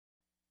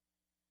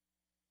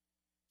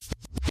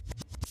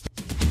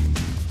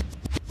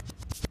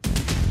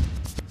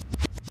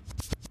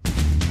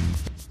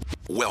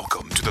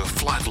Welcome to The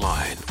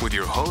Flatline with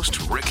your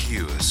host, Rick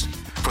Hughes.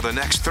 For the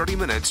next 30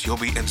 minutes, you'll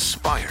be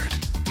inspired,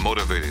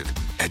 motivated,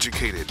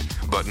 educated,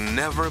 but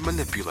never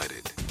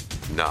manipulated.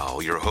 Now,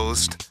 your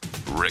host,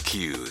 Rick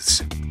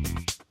Hughes.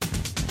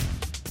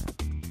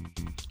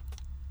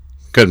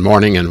 Good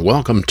morning and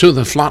welcome to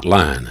The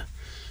Flatline.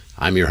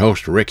 I'm your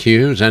host, Rick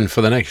Hughes, and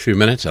for the next few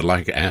minutes, I'd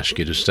like to ask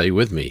you to stay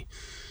with me.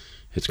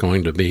 It's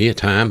going to be a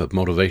time of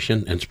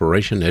motivation,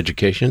 inspiration,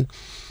 education,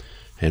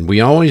 and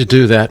we always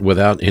do that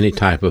without any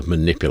type of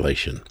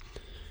manipulation.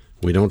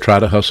 We don't try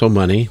to hustle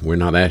money. We're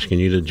not asking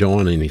you to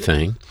join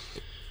anything.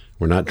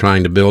 We're not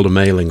trying to build a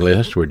mailing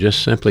list. We're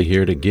just simply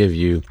here to give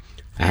you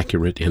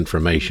accurate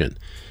information.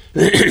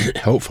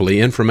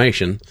 Hopefully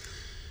information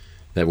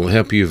that will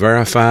help you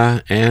verify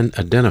and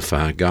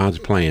identify God's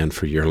plan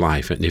for your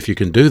life. And if you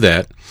can do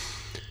that,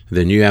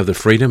 then you have the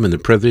freedom and the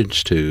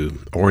privilege to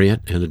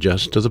orient and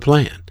adjust to the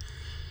plan.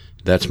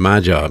 That's my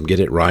job. Get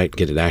it right,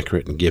 get it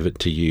accurate, and give it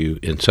to you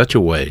in such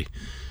a way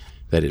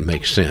that it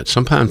makes sense.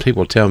 Sometimes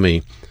people tell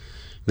me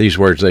these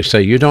words. They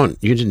say, you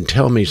didn't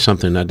tell me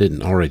something I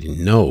didn't already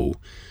know,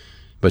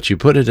 but you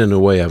put it in a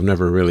way I've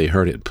never really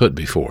heard it put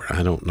before.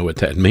 I don't know what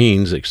that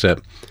means,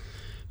 except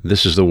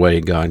this is the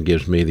way God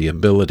gives me the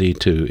ability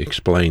to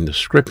explain the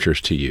Scriptures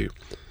to you.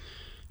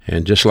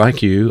 And just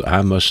like you,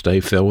 I must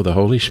stay filled with the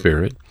Holy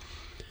Spirit.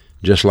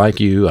 Just like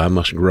you, I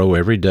must grow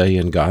every day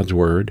in God's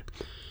Word.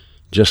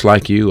 Just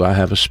like you, I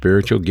have a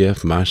spiritual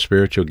gift. My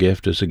spiritual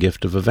gift is a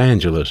gift of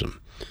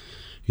evangelism.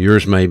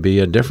 Yours may be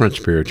a different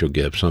spiritual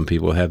gift. Some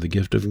people have the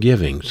gift of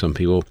giving. Some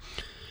people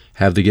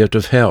have the gift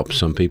of help.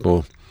 Some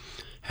people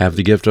have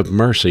the gift of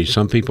mercy.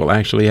 Some people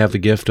actually have the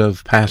gift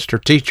of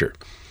pastor-teacher.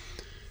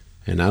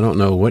 And I don't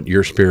know what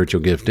your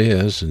spiritual gift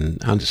is, and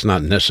it's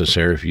not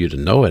necessary for you to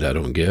know it, I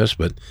don't guess,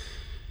 but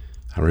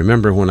I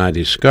remember when I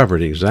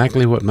discovered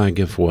exactly what my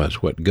gift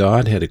was, what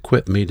God had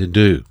equipped me to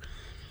do,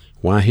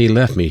 why He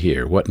left me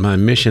here, what my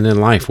mission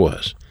in life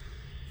was.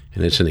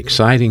 And it's an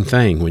exciting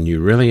thing when you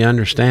really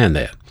understand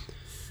that.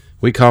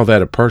 We call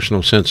that a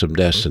personal sense of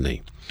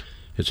destiny.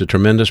 It's a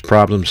tremendous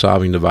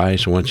problem-solving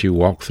device once you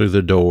walk through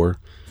the door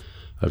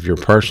of your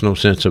personal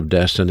sense of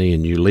destiny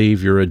and you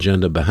leave your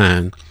agenda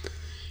behind,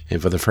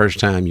 and for the first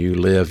time you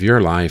live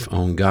your life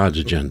on God's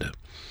agenda.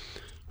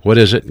 What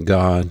is it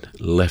God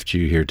left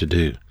you here to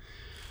do?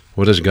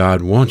 What does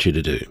God want you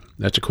to do?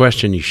 That's a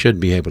question you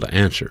should be able to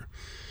answer,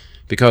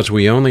 because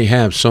we only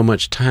have so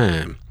much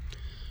time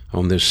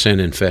on this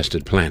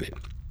sin-infested planet.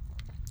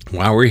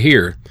 While we're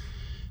here,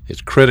 it's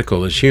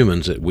critical as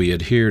humans that we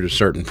adhere to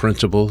certain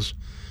principles,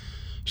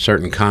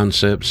 certain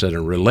concepts that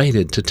are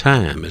related to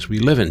time as we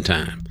live in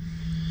time.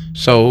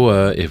 So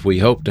if we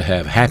hope to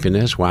have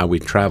happiness while we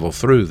travel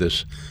through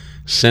this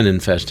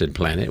sin-infested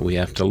planet, we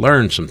have to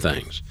learn some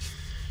things.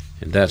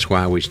 And that's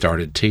why we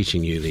started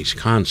teaching you these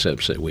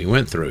concepts that we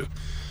went through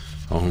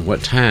on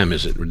what time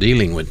is it. We're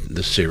dealing with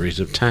the series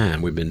of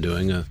time. We've been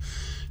doing a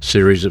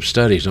series of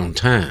studies on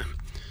time.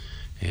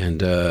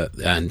 And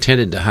I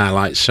intended to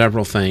highlight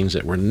several things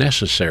that were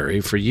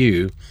necessary for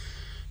you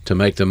to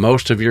make the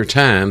most of your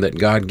time that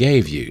God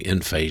gave you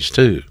in Phase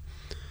 2.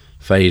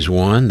 Phase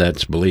 1,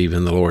 that's believe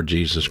in the Lord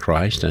Jesus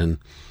Christ and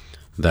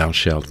thou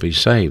shalt be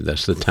saved.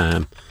 That's the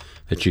time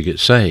that you get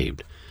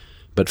saved.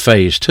 But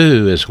Phase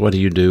 2 is what do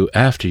you do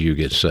after you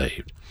get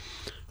saved?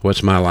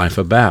 What's my life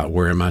about?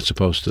 Where am I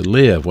supposed to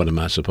live? What am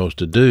I supposed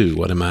to do?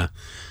 What am I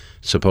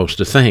supposed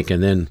to think?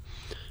 And then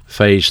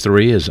Phase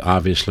 3 is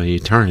obviously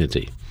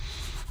eternity,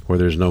 where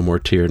there's no more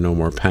tear, no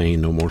more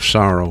pain, no more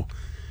sorrow,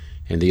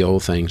 and the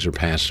old things are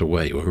passed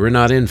away. Well, we're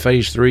not in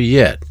Phase 3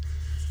 yet.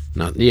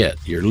 Not yet.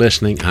 You're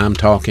listening, I'm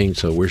talking,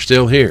 so we're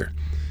still here.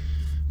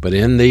 But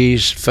in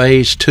these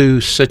Phase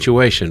 2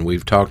 situation,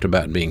 we've talked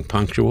about being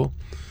punctual.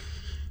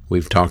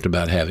 We've talked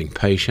about having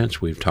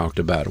patience. We've talked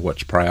about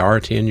what's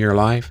priority in your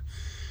life.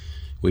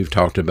 We've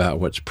talked about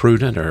what's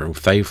prudent or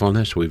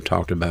faithfulness. We've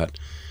talked about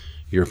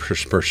your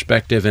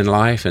perspective in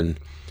life. And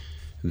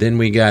then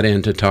we got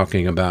into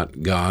talking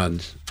about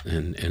God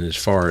and as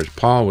far as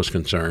Paul was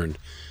concerned,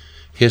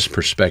 his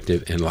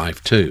perspective in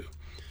life too.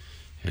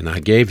 And I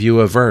gave you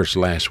a verse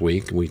last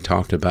week. We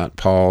talked about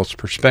Paul's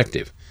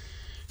perspective.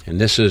 And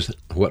this is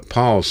what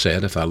Paul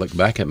said. If I look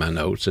back at my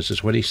notes, this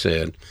is what he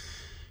said.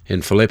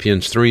 In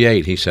Philippians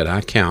 3:8, he said, I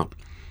count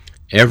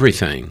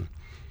everything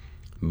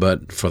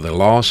but for the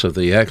loss of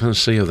the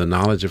excellency of the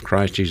knowledge of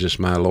Christ Jesus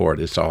my Lord.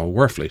 It's all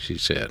worthless, he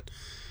said.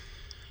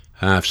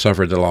 I've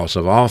suffered the loss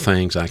of all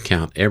things. I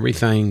count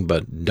everything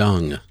but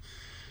dung,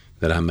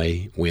 that I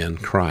may win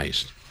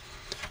Christ.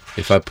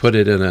 If I put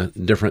it in a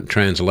different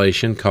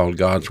translation called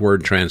God's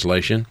Word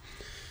Translation,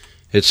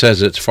 it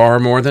says it's far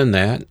more than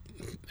that.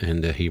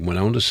 And he went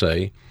on to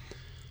say,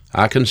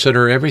 I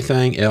consider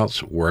everything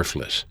else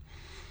worthless.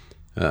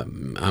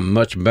 I'm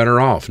much better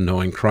off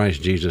knowing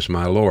Christ Jesus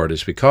my Lord.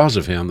 It's because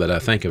of him that I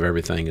think of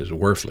everything as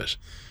worthless.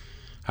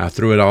 I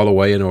threw it all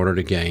away in order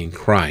to gain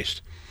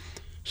Christ.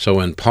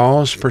 So in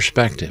Paul's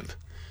perspective,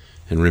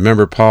 and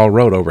remember Paul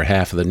wrote over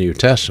half of the New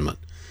Testament,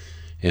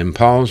 in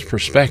Paul's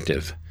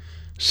perspective,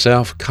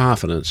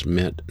 self-confidence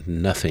meant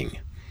nothing.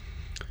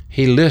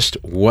 he lists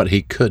what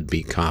he could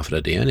be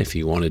confident in if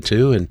he wanted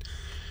to, and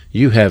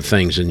you have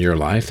things in your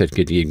life that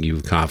could give you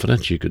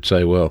confidence. You could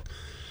say, well,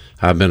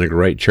 I've been a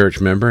great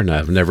church member, and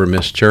I've never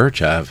missed church.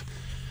 I've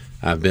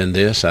been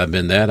this, I've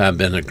been that. I've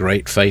been a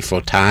great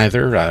faithful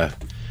tither.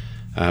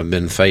 I've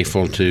been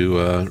faithful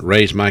to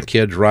raise my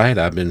kids right.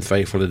 I've been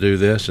faithful to do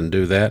this and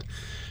do that.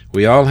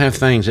 We all have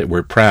things that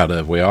we're proud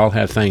of. We all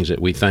have things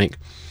that we think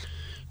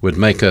would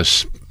make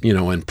us,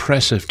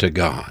 impressive to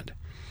God.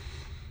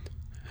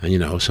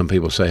 And, some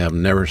people say, I've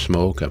never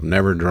smoked, I've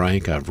never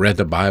drank, I've read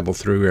the Bible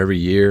through every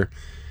year.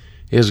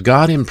 Is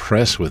God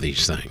impressed with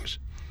these things?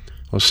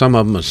 Well, some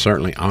of them are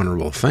certainly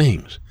honorable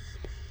things.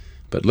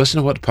 But listen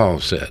to what Paul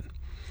said.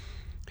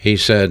 He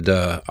said,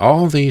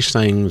 all these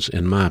things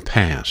in my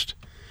past,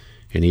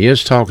 and he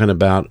is talking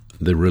about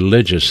the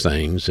religious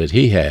things that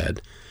he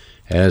had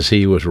as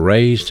he was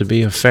raised to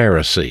be a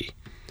Pharisee.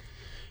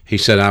 He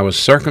said, I was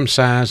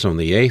circumcised on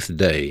the 8th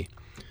day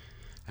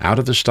out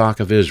of the stock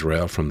of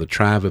Israel from the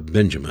tribe of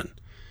Benjamin.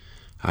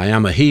 I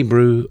am a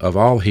Hebrew of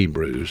all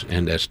Hebrews,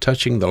 and as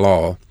touching the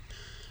law,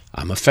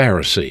 I'm a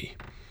Pharisee.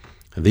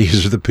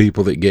 These are the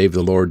people that gave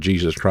the Lord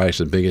Jesus Christ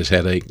the biggest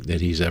headache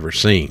that he's ever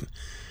seen.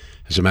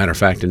 As a matter of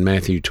fact, in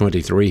Matthew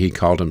 23, he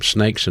called them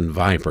snakes and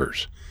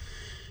vipers.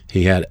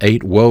 He had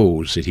 8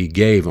 woes that he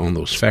gave on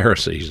those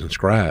Pharisees and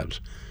scribes.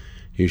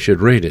 You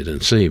should read it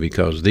and see,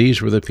 because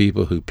these were the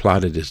people who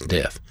plotted his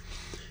death.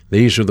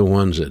 These are the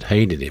ones that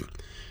hated him.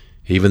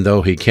 Even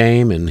though he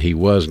came and he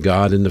was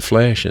God in the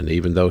flesh, and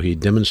even though he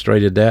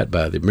demonstrated that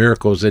by the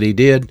miracles that he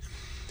did,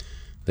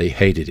 they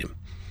hated him.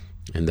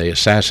 And they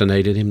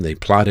assassinated him. They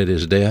plotted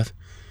his death.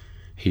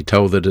 He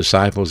told the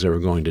disciples they were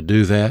going to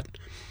do that.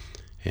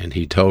 And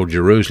he told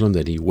Jerusalem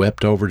that he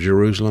wept over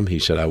Jerusalem. He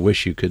said, I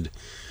wish you could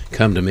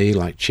come to me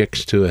like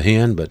chicks to a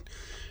hen, but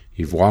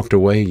you've walked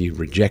away, you've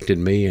rejected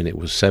me. And it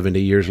was 70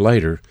 years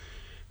later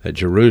that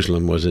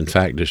Jerusalem was in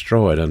fact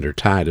destroyed under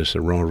Titus,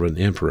 the Roman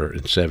emperor,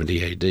 in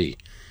 70 A.D.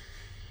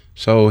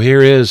 So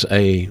here is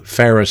a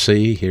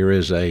Pharisee. Here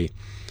is a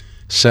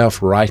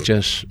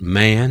self-righteous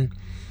man.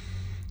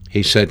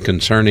 He said,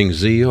 concerning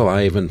zeal,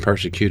 I even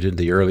persecuted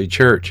the early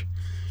church.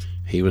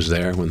 He was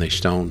there when they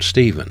stoned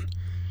Stephen.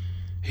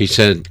 He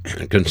said,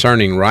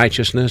 concerning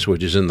righteousness,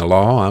 which is in the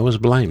law, I was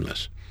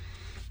blameless.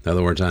 In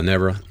other words, I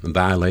never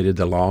violated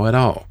the law at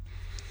all.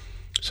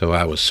 So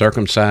I was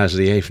circumcised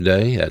the 8th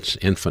day. That's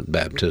infant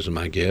baptism,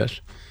 I guess.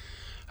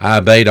 I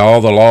obeyed all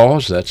the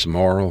laws. That's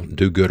moral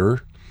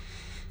do-gooder.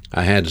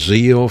 I had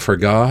zeal for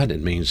God.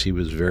 It means he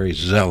was very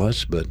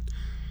zealous, but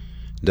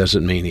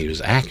doesn't mean he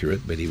was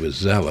accurate, but he was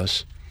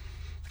zealous.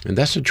 And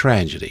that's a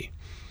tragedy,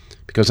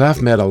 because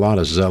I've met a lot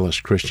of zealous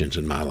Christians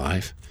in my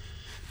life,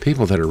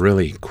 people that are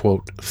really,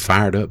 quote,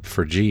 fired up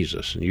for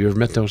Jesus. And you ever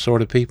met those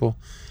sort of people?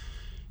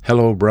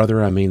 Hello,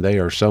 brother. I mean, they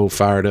are so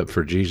fired up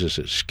for Jesus,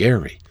 it's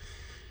scary.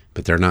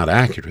 But they're not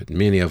accurate.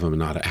 Many of them are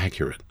not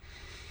accurate.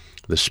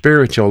 The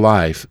spiritual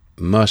life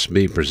must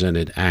be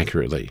presented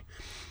accurately.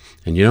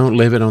 And you don't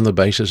live it on the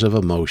basis of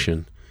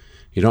emotion.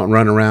 You don't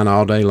run around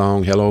all day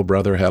long, hello,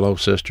 brother, hello,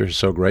 sister, it's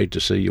so great to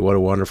see you, what a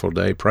wonderful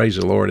day, praise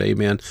the Lord,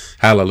 amen,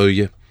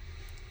 hallelujah.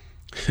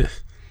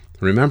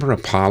 Remember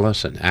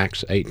Apollos in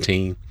Acts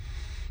 18,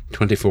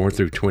 24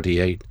 through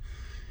 28?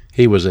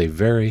 He was a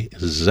very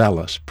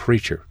zealous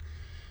preacher,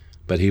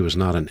 but he was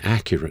not an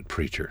accurate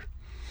preacher.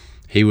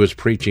 He was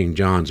preaching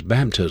John's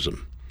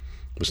baptism,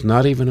 was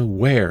not even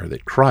aware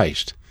that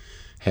Christ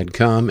had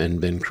come and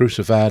been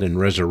crucified and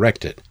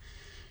resurrected.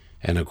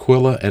 And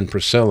Aquila and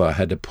Priscilla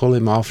had to pull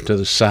him off to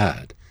the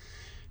side.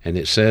 And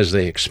it says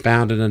they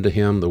expounded unto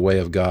him the way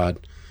of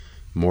God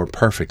more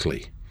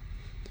perfectly.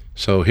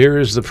 So here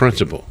is the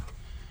principle.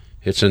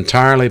 It's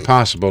entirely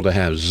possible to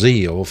have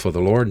zeal for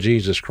the Lord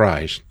Jesus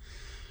Christ,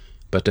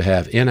 but to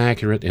have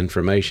inaccurate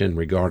information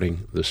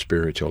regarding the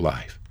spiritual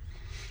life.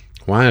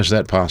 Why is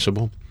that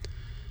possible?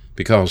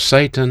 Because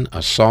Satan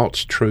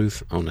assaults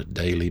truth on a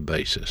daily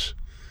basis.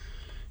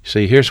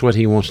 See, here's what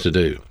he wants to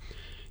do.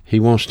 He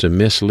wants to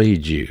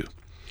mislead you.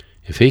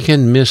 If he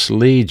can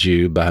mislead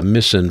you by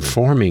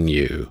misinforming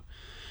you,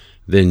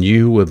 then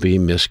you will be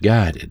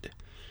misguided.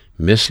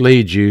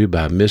 Mislead you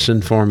by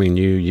misinforming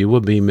you, you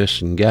will be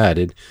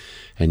misguided,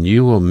 and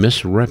you will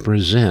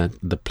misrepresent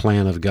the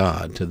plan of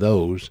God to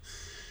those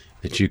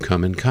that you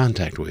come in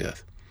contact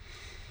with.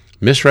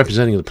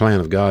 Misrepresenting the plan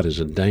of God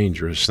is a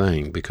dangerous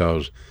thing,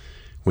 because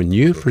when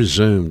you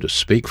presume to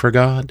speak for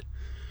God,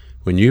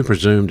 when you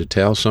presume to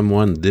tell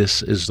someone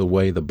this is the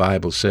way the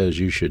Bible says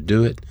you should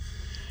do it,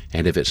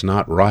 and if it's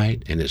not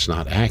right and it's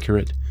not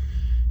accurate,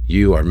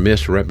 you are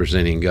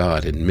misrepresenting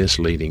God and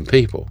misleading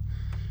people.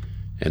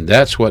 And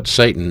that's what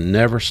Satan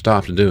never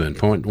stops doing.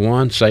 Point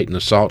 1, Satan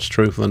assaults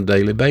truth on a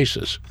daily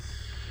basis.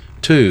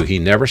 2, he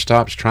never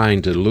stops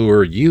trying to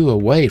lure you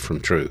away from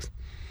truth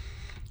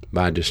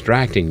by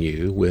distracting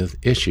you with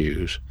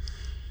issues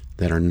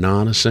that are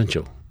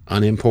non-essential,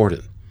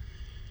 unimportant.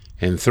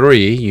 And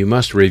 3, you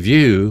must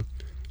review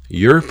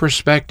your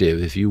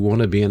perspective if you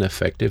want to be an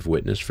effective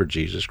witness for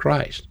Jesus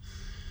Christ.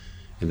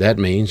 And that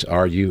means,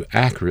 are you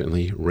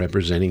accurately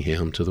representing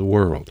him to the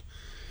world?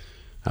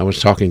 I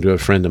was talking to a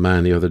friend of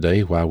mine the other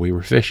day while we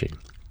were fishing,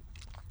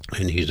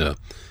 and he's a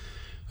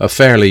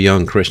fairly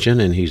young Christian,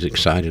 and he's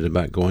excited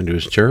about going to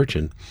his church,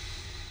 and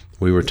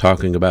we were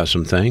talking about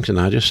some things, and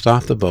I just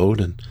stopped the boat,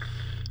 and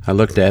I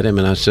looked at him,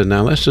 and I said,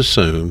 now let's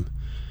assume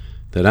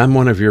that I'm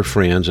one of your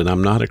friends, and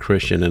I'm not a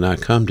Christian, and I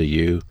come to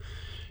you,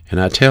 and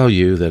I tell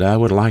you that I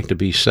would like to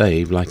be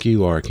saved like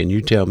you are. Can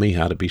you tell me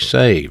how to be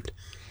saved?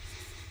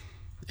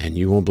 And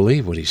you won't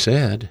believe what he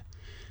said.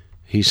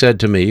 He said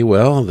to me,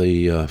 well,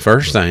 the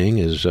first thing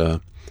is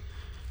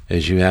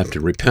you have to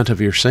repent of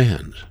your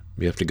sins.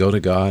 You have to go to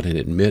God and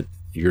admit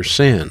your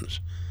sins.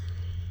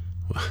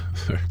 Well,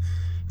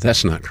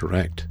 that's not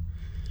correct.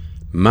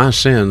 My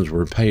sins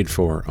were paid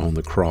for on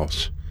the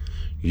cross.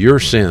 Your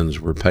sins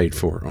were paid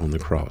for on the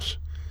cross.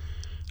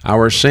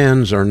 Our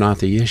sins are not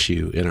the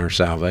issue in our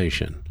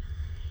salvation.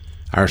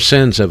 Our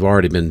sins have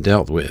already been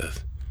dealt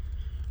with.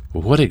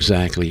 Well, what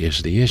exactly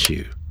is the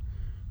issue?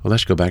 Well,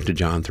 let's go back to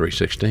John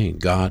 3:16.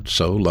 God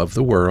so loved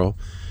the world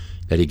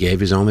that he gave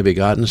his only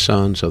begotten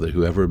Son, so that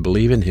whoever would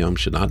believe in him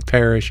should not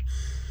perish,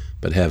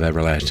 but have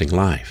everlasting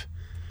life.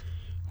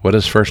 What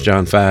does 1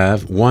 John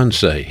 5:1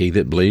 say? He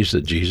that believes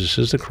that Jesus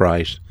is the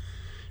Christ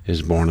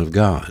is born of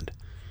God.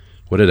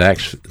 What did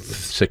Acts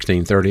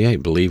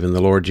 16:38? Believe in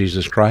the Lord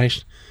Jesus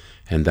Christ,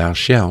 and thou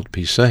shalt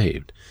be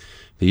saved.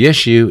 The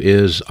issue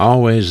is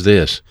always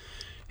this: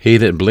 he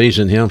that believes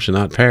in him shall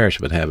not perish,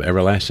 but have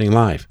everlasting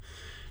life.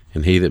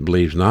 And he that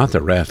believes not,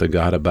 the wrath of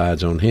God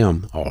abides on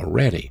him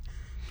already.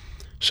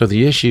 So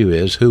the issue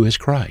is, who is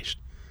Christ?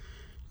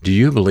 Do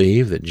you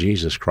believe that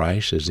Jesus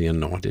Christ is the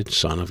anointed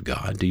Son of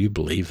God? Do you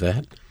believe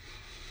that?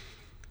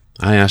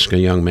 I asked a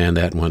young man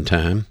that one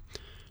time.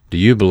 Do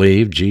you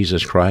believe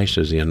Jesus Christ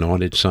is the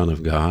anointed Son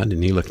of God?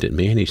 And he looked at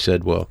me and he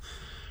said, well,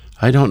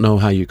 I don't know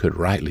how you could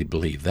rightly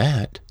believe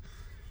that.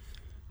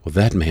 Well,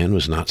 that man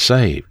was not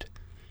saved.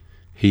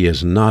 He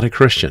is not a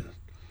Christian.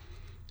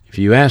 If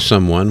you ask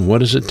someone, what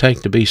does it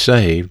take to be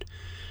saved?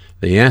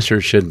 The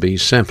answer should be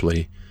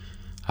simply,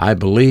 I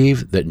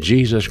believe that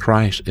Jesus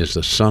Christ is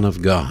the Son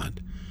of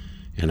God,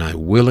 and I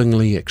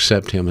willingly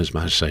accept him as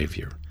my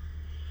Savior.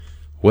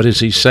 What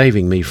is he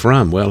saving me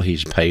from? Well,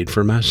 he's paid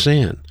for my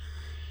sin.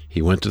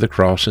 He went to the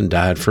cross and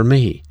died for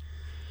me.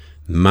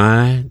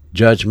 My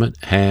judgment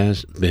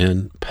has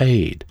been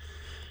paid.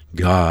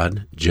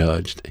 God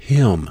judged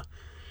him.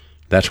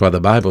 That's why the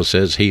Bible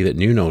says he that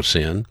knew no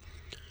sin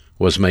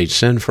was made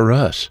sin for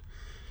us,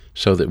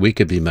 so that we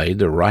could be made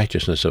the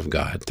righteousness of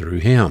God through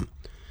him.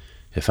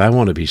 If I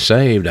want to be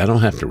saved, I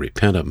don't have to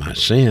repent of my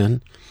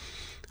sin.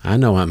 I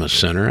know I'm a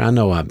sinner. I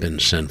know I've been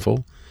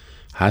sinful.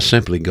 I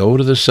simply go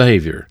to the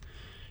Savior.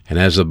 And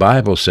as the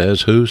Bible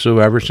says,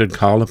 whosoever should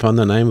call upon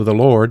the name of the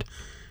Lord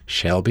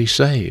shall be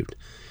saved.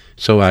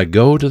 So I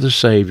go to the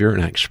Savior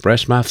and I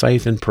express my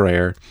faith in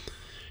prayer,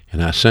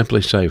 and I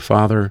simply say,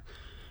 Father,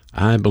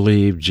 I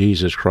believe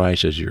Jesus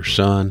Christ is your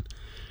Son,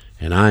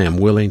 and I am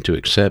willing to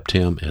accept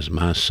him as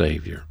my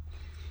Savior.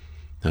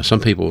 Now,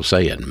 some people will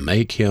say, and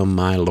make him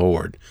my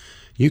Lord.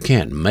 You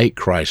can't make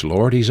Christ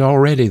Lord. He's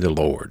already the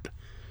Lord.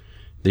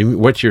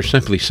 What you're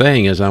simply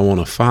saying is, I want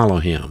to follow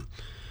him.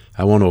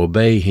 I want to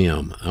obey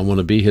him. I want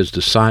to be his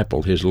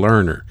disciple, his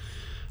learner.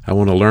 I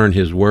want to learn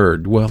his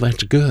word. Well,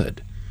 that's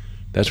good.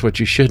 That's what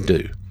you should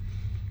do.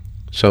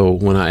 So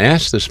when I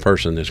asked this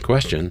person this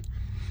question,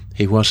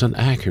 he wasn't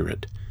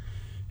accurate.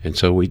 And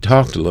so we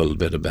talked a little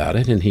bit about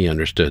it, and he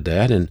understood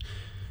that. And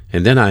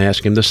then I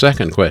asked him the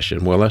second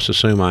question. Well, let's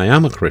assume I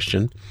am a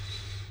Christian,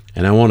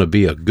 and I want to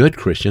be a good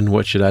Christian.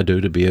 What should I do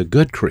to be a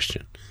good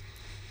Christian?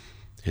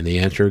 And the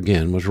answer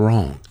again was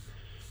wrong.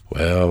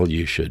 Well,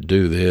 you should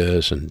do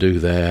this and do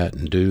that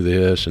and do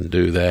this and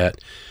do that.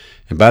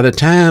 And by the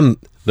time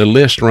the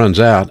list runs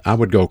out, I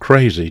would go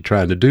crazy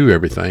trying to do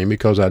everything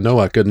because I know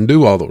I couldn't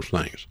do all those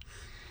things.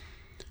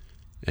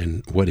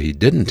 And what he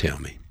didn't tell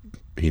me,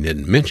 he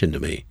didn't mention to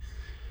me,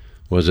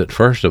 was that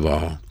first of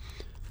all,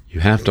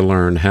 you have to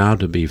learn how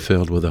to be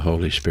filled with the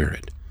Holy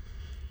Spirit.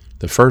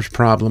 The first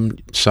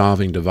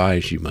problem-solving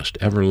device you must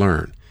ever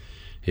learn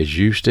is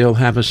you still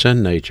have a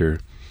sin nature,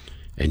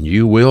 and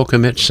you will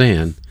commit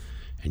sin,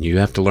 and you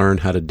have to learn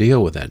how to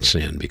deal with that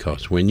sin,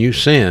 because when you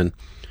sin,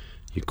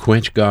 you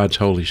quench God's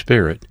Holy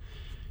Spirit,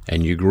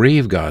 and you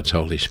grieve God's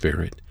Holy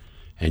Spirit,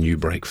 and you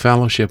break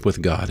fellowship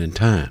with God in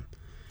time.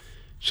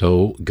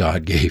 So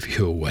God gave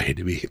you a way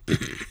to be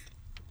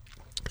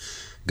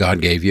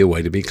God gave you a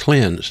way to be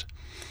cleansed.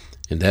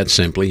 And that's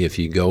simply if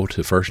you go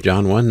to 1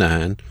 John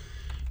 1:9,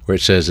 where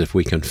it says, if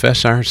we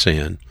confess our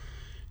sin,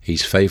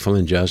 he's faithful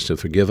and just to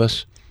forgive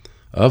us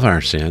of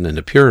our sin and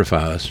to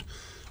purify us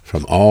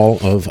from all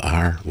of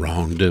our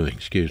wrongdoing.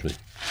 Excuse me.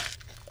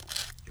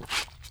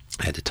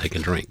 I had to take a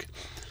drink.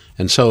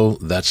 And so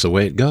that's the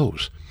way it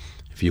goes.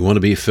 If you want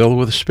to be filled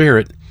with the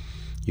Spirit,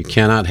 you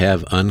cannot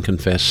have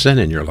unconfessed sin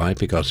in your life,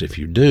 because if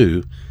you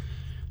do,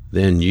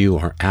 then you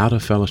are out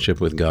of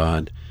fellowship with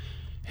God,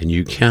 and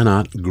you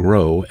cannot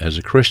grow as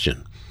a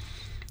Christian.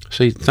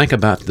 See, think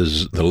about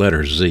the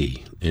letter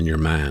Z in your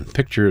mind.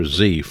 Picture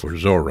Z for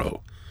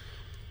Zorro.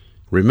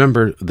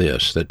 Remember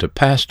this, that the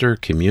pastor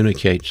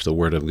communicates the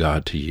Word of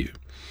God to you.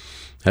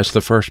 That's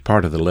the first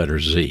part of the letter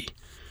Z.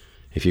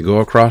 If you go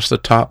across the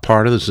top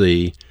part of the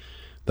Z,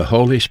 the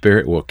Holy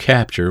Spirit will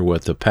capture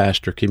what the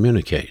pastor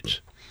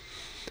communicates.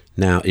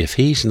 Now, if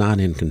he's not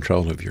in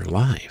control of your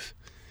life,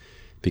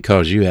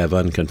 because you have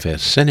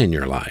unconfessed sin in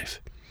your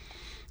life,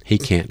 he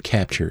can't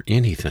capture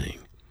anything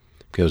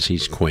because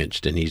he's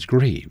quenched and he's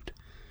grieved.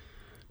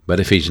 But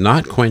if he's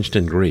not quenched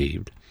and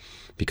grieved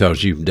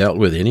because you've dealt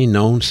with any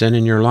known sin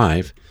in your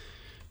life,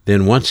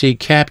 then once he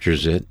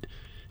captures it,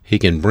 he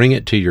can bring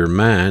it to your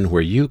mind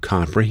where you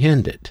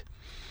comprehend it.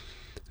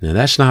 Now,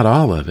 that's not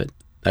all of it.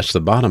 That's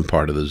the bottom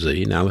part of the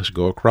Z. Now let's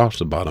go across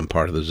the bottom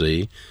part of the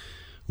Z.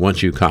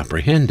 Once you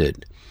comprehend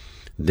it,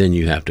 then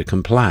you have to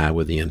comply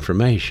with the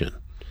information.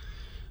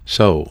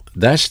 So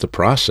that's the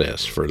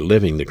process for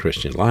living the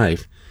Christian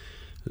life.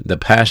 The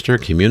pastor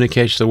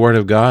communicates the Word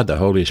of God. The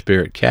Holy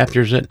Spirit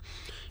captures it.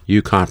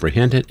 You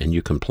comprehend it, and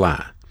you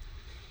comply.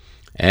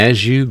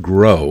 As you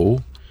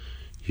grow,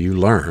 you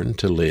learn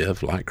to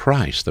live like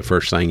Christ. The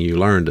first thing you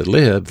learn to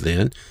live,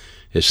 then,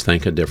 is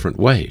think a different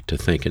way, to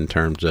think in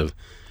terms of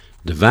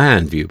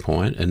divine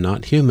viewpoint and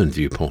not human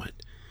viewpoint.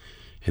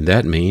 And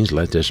that means,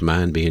 let this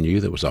mind be in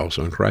you that was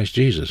also in Christ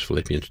Jesus,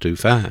 Philippians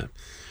 2:5.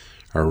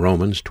 Or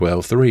Romans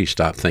 12:3,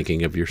 stop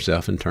thinking of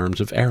yourself in terms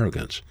of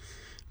arrogance,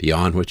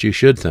 beyond what you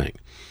should think.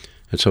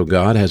 And so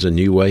God has a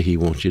new way he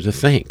wants you to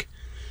think.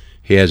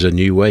 He has a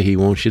new way he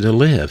wants you to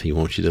live. He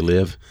wants you to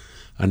live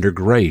under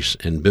grace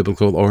and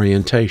biblical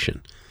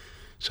orientation.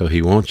 So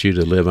he wants you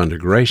to live under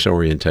grace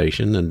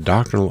orientation and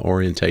doctrinal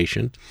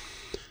orientation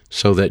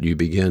so that you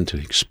begin to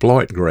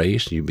exploit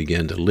grace, you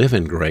begin to live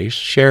in grace,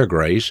 share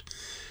grace,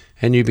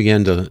 and you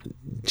begin to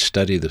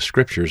study the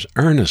Scriptures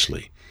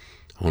earnestly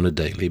on a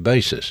daily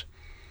basis.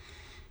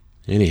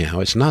 Anyhow,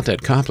 it's not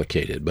that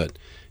complicated, but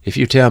if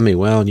you tell me,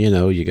 well,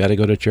 you got to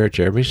go to church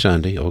every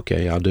Sunday,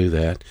 okay, I'll do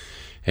that.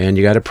 And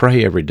you got to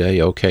pray every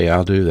day, okay,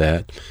 I'll do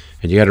that.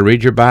 And you got to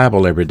read your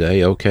Bible every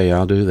day, okay,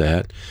 I'll do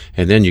that.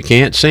 And then you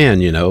can't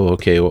sin,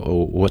 okay,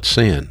 what's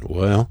sin?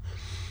 Well,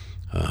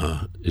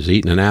 is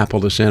eating an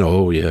apple a sin?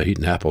 Oh, yeah,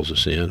 eating apples a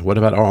sin. What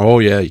about, oh,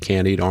 yeah, you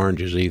can't eat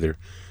oranges either.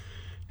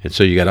 And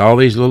so you got all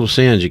these little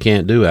sins you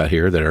can't do out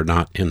here that are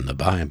not in the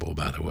Bible,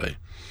 by the way.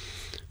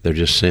 They're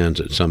just sins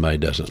that somebody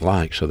doesn't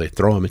like, so they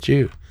throw them at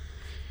you.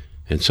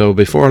 And so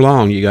before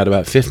long, you got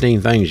about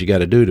 15 things you got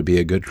to do to be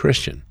a good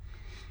Christian.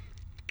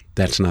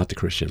 That's not the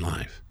Christian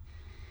life.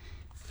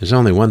 There's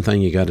only one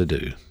thing you got to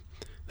do.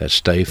 That's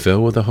stay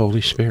filled with the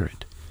Holy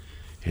Spirit.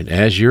 And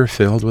as you're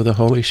filled with the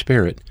Holy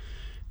Spirit,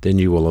 then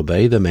you will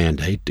obey the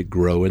mandate to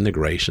grow in the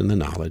grace and the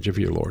knowledge of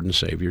your Lord and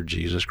Savior,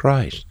 Jesus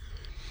Christ.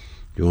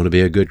 You want to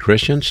be a good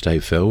Christian? Stay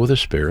filled with the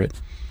Spirit.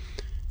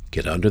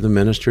 Get under the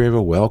ministry of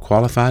a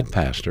well-qualified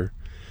pastor.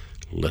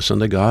 Listen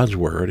to God's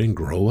Word and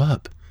grow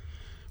up.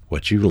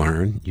 What you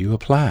learn, you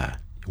apply.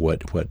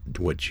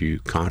 What you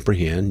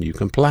comprehend, you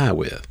comply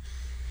with.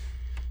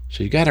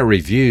 So you got to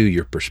review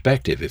your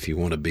perspective if you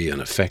want to be an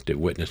effective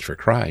witness for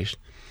Christ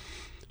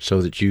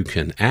so that you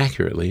can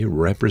accurately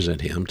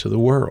represent Him to the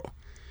world.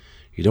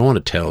 You don't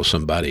want to tell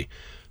somebody,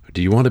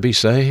 do you want to be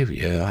saved?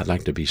 Yeah, I'd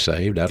like to be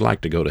saved. I'd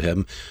like to go to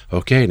heaven.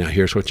 Okay, now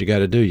here's what you got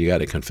to do. You got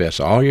to confess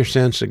all your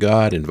sins to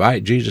God,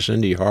 invite Jesus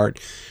into your heart,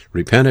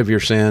 repent of your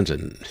sins,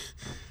 and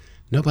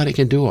nobody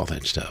can do all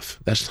that stuff.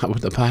 That's not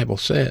what the Bible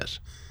says.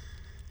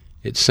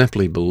 It's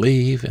simply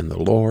believe in the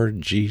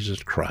Lord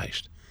Jesus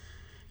Christ,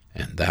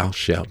 and thou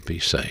shalt be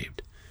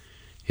saved.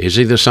 Is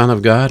He the Son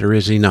of God, or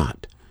is He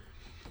not?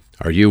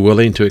 Are you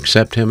willing to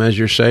accept Him as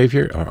your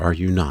Savior, or are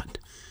you not?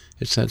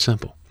 It's that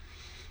simple.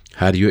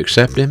 How do you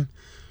accept Him?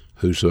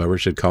 Whosoever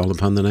should call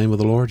upon the name of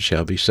the Lord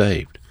shall be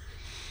saved.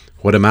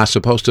 What am I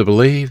supposed to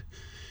believe?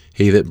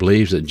 He that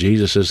believes that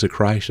Jesus is the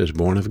Christ is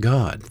born of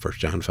God, 1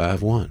 John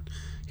 5:1.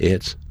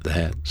 It's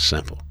that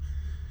simple.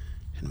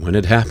 And when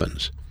it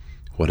happens,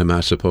 what am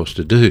I supposed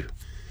to do?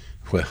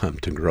 Well, I'm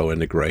to grow in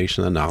the grace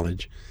and the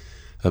knowledge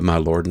of my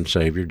Lord and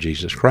Savior,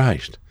 Jesus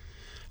Christ.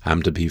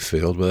 I'm to be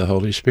filled with the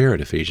Holy Spirit,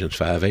 Ephesians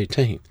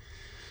 5:18.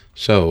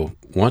 So,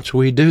 once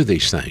we do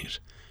these things,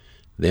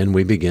 then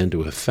we begin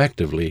to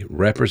effectively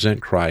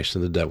represent Christ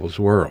in the devil's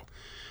world.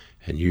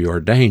 And you are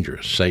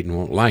dangerous. Satan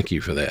won't like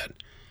you for that.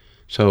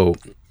 So,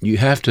 you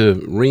have to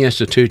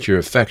reinstitute your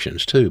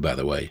affections too, by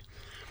the way.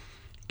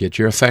 Get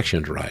your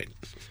affections right.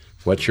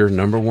 What's your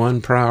number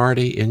one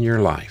priority in your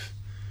life?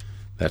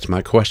 That's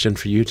my question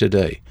for you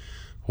today.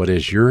 What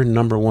is your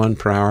number one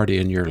priority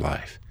in your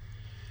life?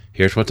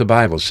 Here's what the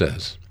Bible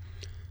says.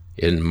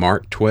 In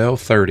Mark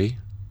 12:30,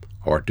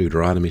 or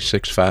Deuteronomy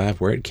 6:5,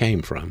 where it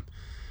came from,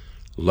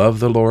 love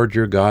the Lord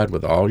your God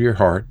with all your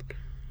heart,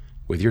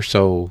 with your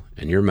soul,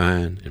 and your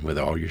mind, and with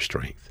all your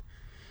strength.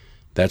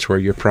 That's where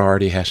your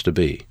priority has to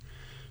be.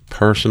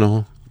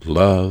 Personal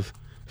love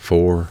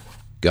for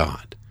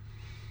God.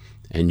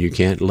 And you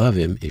can't love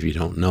Him if you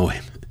don't know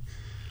Him.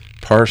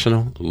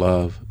 Personal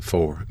love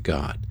for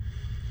God.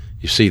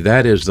 You see,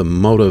 that is the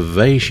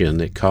motivation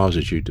that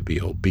causes you to be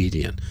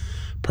obedient.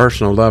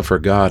 Personal love for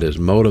God is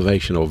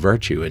motivational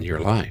virtue in your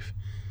life.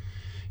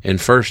 In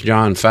 1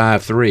 John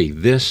 5:3,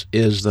 this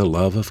is the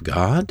love of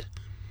God.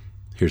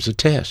 Here's a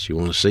test. You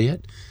want to see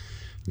it?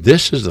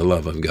 This is the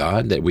love of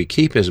God, that we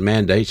keep his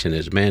mandates, and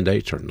his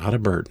mandates are not a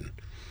burden.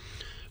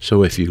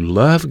 So if you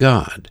love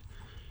God,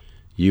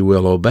 you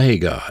will obey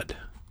God.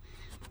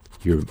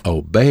 You're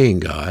obeying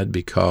God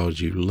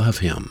because you love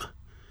him.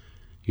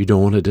 You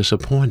don't want to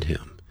disappoint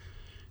him.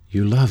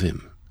 You love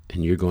him,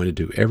 and you're going to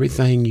do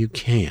everything you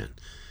can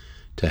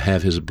to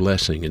have his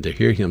blessing and to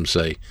hear him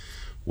say,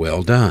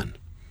 well done.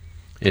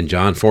 In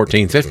John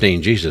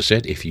 14:15, Jesus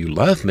said, if you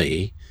love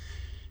me,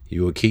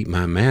 you will keep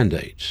my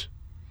mandates.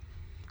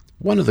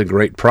 One of the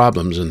great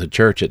problems in the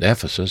church at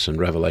Ephesus in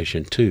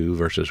Revelation 2,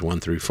 verses 1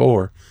 through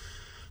 4,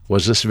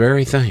 was this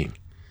very thing.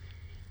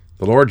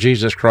 The Lord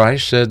Jesus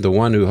Christ said, the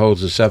one who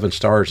holds the 7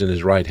 stars in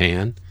his right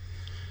hand,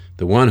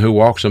 the one who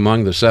walks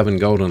among the 7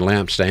 golden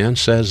lampstands,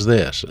 says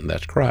this, and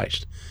that's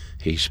Christ.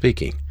 He's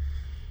speaking.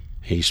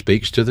 He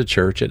speaks to the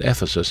church at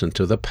Ephesus and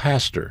to the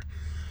pastor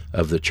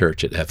of the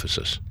church at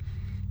Ephesus.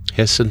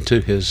 Listen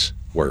to his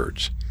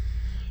words.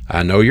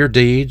 I know your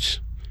deeds,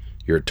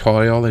 your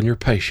toil, and your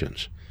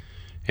patience,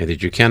 and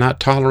that you cannot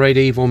tolerate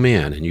evil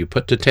men, and you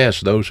put to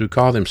test those who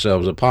call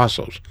themselves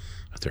apostles,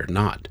 but they're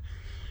not,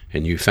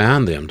 and you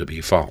found them to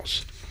be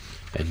false.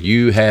 And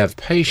you have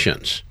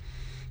patience,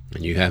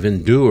 and you have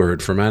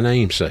endured for my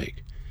name's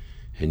sake,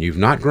 and you've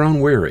not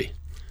grown weary.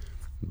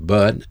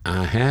 But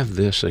I have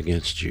this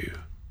against you.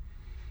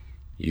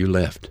 You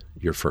left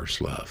your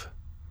first love.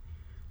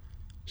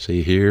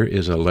 See, here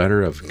is a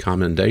letter of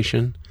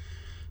commendation,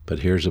 but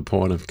here's a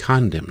point of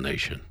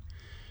condemnation.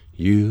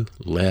 You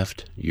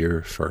left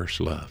your first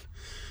love.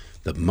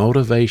 The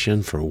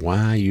motivation for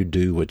why you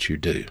do what you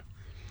do.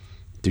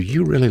 Do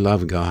you really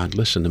love God?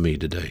 Listen to me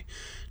today.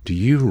 Do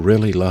you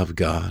really love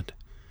God?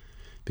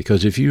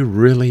 Because if you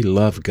really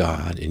love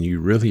God and you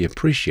really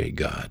appreciate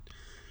God,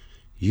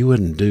 you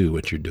wouldn't do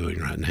what you're doing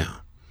right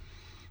now.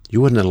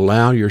 You wouldn't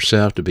allow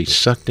yourself to be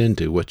sucked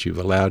into what you've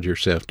allowed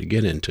yourself to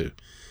get into.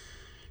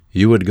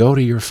 You would go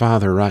to your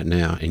Father right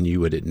now and you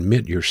would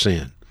admit your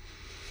sin.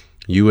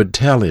 You would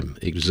tell him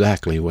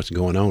exactly what's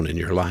going on in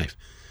your life,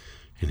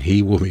 and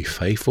he will be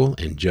faithful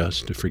and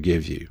just to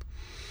forgive you.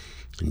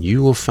 And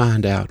you will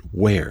find out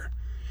where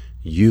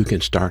you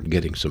can start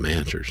getting some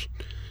answers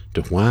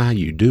to why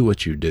you do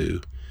what you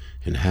do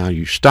and how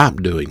you stop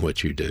doing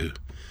what you do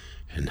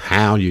and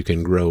how you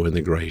can grow in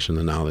the grace and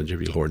the knowledge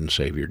of your Lord and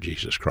Savior,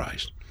 Jesus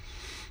Christ.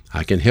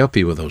 I can help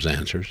you with those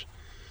answers.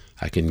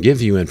 I can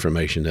give you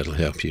information that'll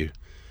help you,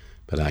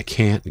 but I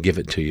can't give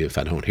it to you if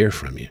I don't hear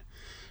from you.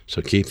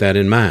 So keep that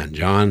in mind.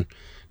 John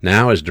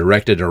now is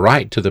directed to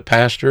write to the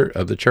pastor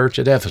of the church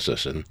at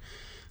Ephesus, and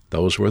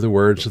those were the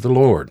words of the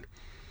Lord.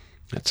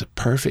 That's a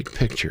perfect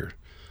picture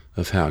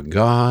of how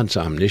God's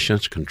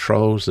omniscience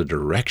controls the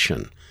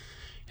direction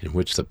in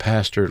which the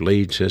pastor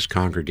leads his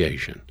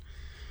congregation.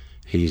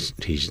 He's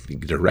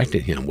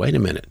directing him, wait a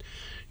minute,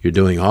 you're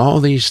doing all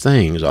these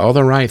things, all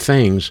the right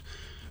things,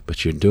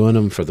 but you're doing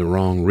them for the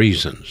wrong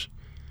reasons.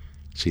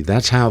 See,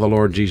 that's how the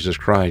Lord Jesus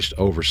Christ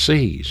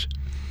oversees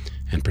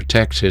and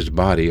protects his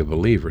body of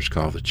believers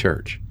called the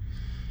church.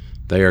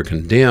 They are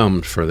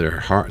condemned for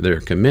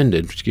they're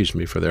commended,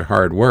 for their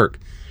hard work,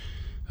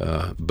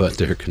 but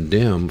they're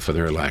condemned for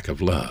their lack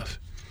of love.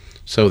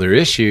 So their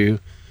issue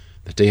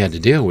that they had to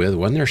deal with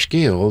wasn't their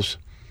skills,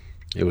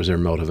 it was their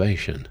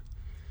motivation.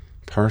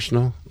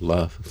 Personal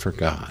love for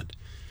God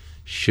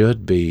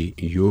should be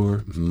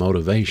your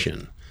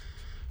motivation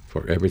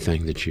for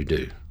everything that you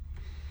do.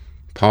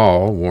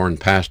 Paul warned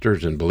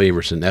pastors and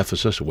believers in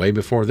Ephesus way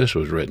before this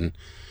was written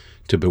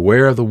to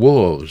beware of the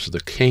wolves,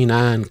 the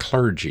canine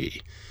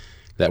clergy,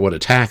 that would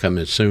attack them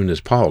as soon as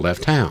Paul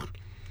left town.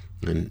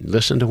 And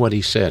listen to what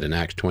he said in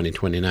Acts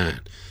 20:29.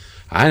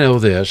 I know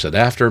this, that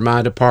after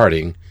my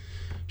departing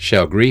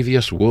shall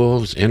grievous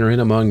wolves enter in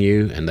among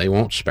you, and they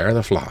won't spare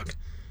the flock.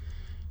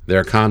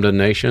 Their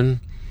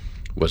condemnation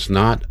was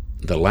not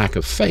the lack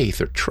of faith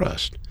or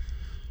trust,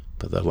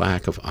 but the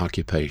lack of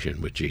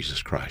occupation with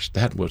Jesus Christ.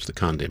 That was the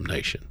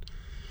condemnation.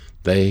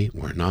 They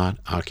were not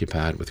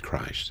occupied with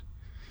Christ.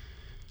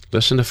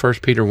 Listen to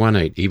 1 Peter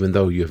 1:8. Even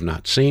though you have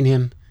not seen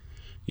him,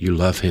 you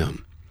love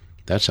him.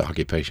 That's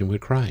occupation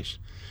with Christ.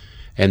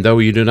 And though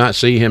you do not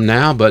see him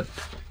now, but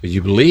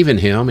you believe in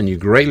him, and you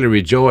greatly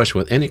rejoice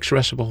with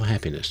inexpressible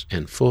happiness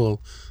and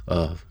full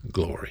of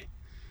glory.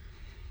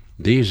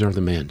 These are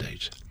the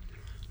mandates.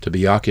 To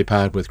be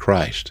occupied with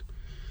Christ,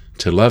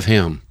 to love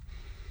him.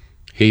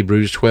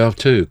 Hebrews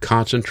 12:2,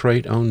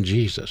 concentrate on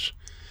Jesus,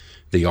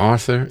 the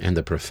author and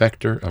the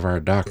perfecter of our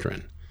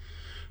doctrine,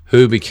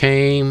 who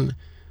became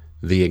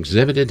the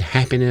exhibited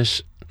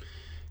happiness,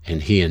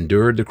 and he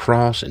endured the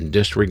cross and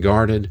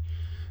disregarded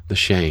the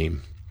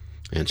shame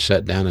and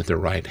sat down at the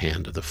right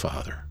hand of the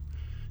Father.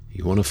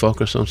 You want to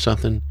focus on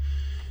something?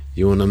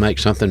 You want to make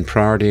something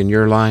priority in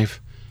your life?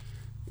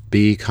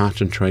 Be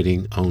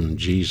concentrating on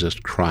Jesus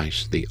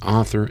Christ, the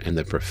author and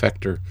the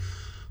perfecter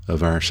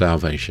of our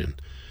salvation.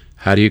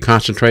 How do you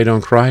concentrate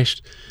on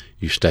Christ?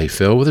 You stay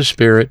filled with the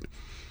Spirit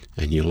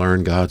and you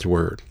learn God's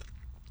Word.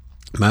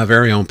 My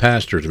very own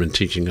pastor has been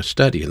teaching a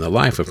study in the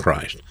life of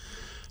Christ.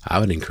 I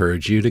would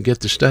encourage you to get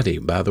the study.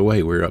 By the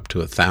way, we're up to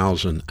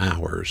 1,000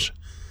 hours.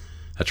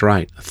 That's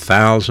right,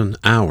 1,000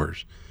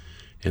 hours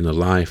in the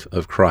life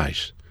of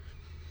Christ.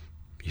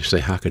 You say,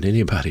 how could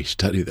anybody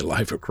study the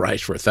life of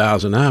Christ for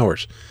 1,000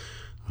 hours?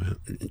 Well,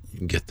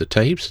 get the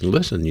tapes and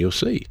listen, you'll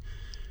see.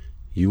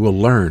 You will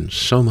learn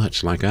so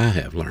much like I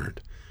have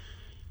learned.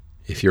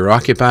 If you're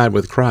occupied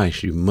with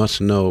Christ, you must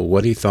know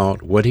what he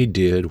thought, what he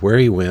did, where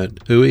he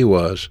went, who he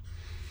was,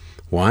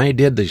 why he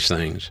did these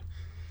things.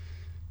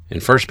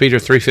 In 1 Peter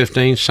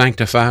 3:15,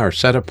 sanctify or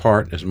set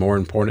apart is more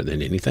important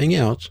than anything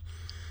else.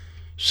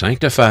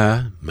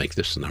 Sanctify, make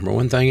this the number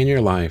one thing in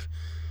your life,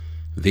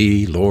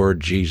 the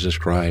Lord Jesus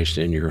Christ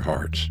in your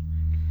hearts.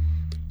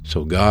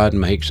 So God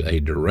makes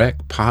a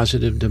direct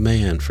positive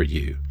demand for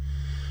you,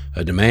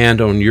 a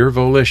demand on your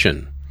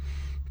volition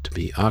to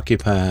be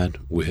occupied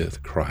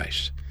with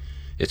Christ.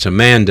 It's a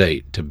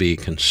mandate to be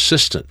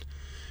consistent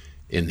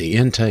in the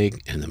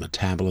intake and the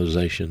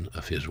metabolization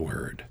of his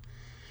word.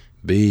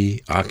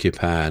 Be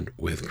occupied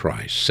with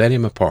Christ. Set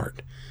him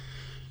apart.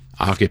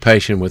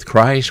 Occupation with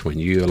Christ, when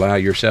you allow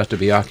yourself to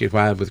be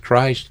occupied with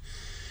Christ,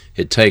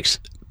 it takes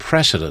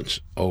precedence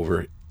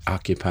over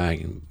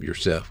occupying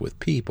yourself with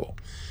people.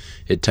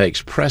 It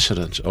takes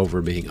precedence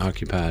over being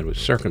occupied with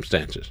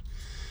circumstances,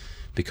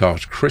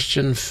 because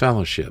Christian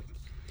fellowship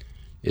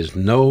is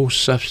no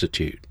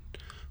substitute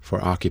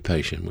for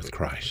occupation with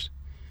Christ.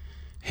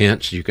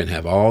 Hence, you can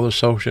have all the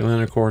social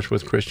intercourse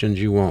with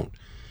Christians you want,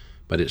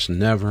 but it's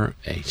never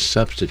a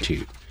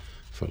substitute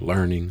for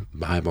learning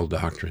Bible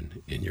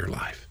doctrine in your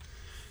life.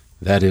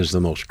 That is the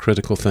most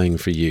critical thing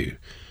for you,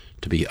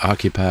 to be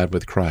occupied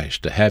with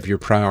Christ, to have your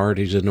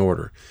priorities in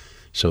order,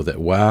 so that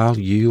while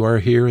you are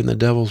here in the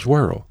devil's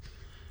world,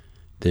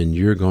 then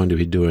you're going to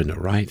be doing the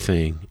right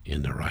thing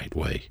in the right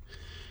way.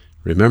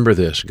 Remember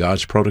this,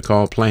 God's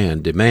protocol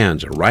plan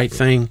demands a right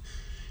thing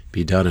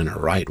be done in a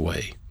right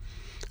way.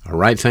 A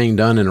right thing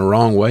done in a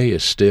wrong way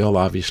is still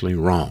obviously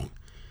wrong.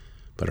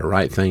 But a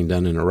right thing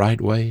done in a right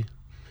way,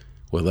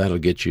 well, that'll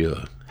get you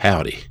a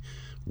howdy.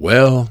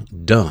 Well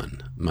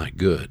done, my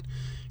good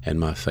and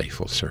my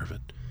faithful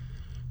servant.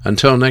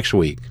 Until next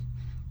week,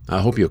 I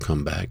hope you'll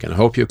come back, and I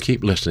hope you'll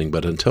keep listening.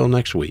 But until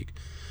next week,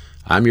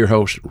 I'm your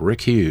host,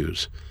 Rick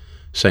Hughes,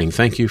 saying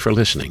thank you for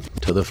listening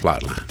to The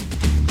Flatline.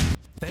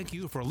 Thank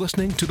you for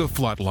listening to The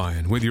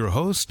Flatline with your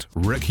host,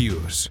 Rick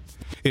Hughes.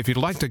 If you'd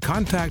like to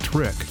contact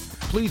Rick,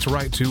 please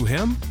write to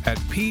him at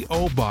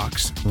P.O.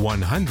 Box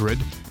 100,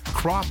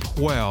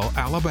 Cropwell,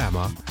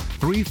 Alabama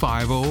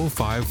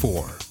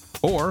 35054,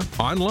 or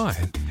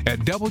online at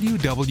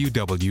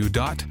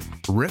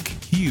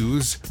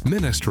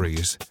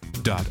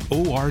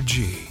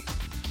www.rickhughesministries.org.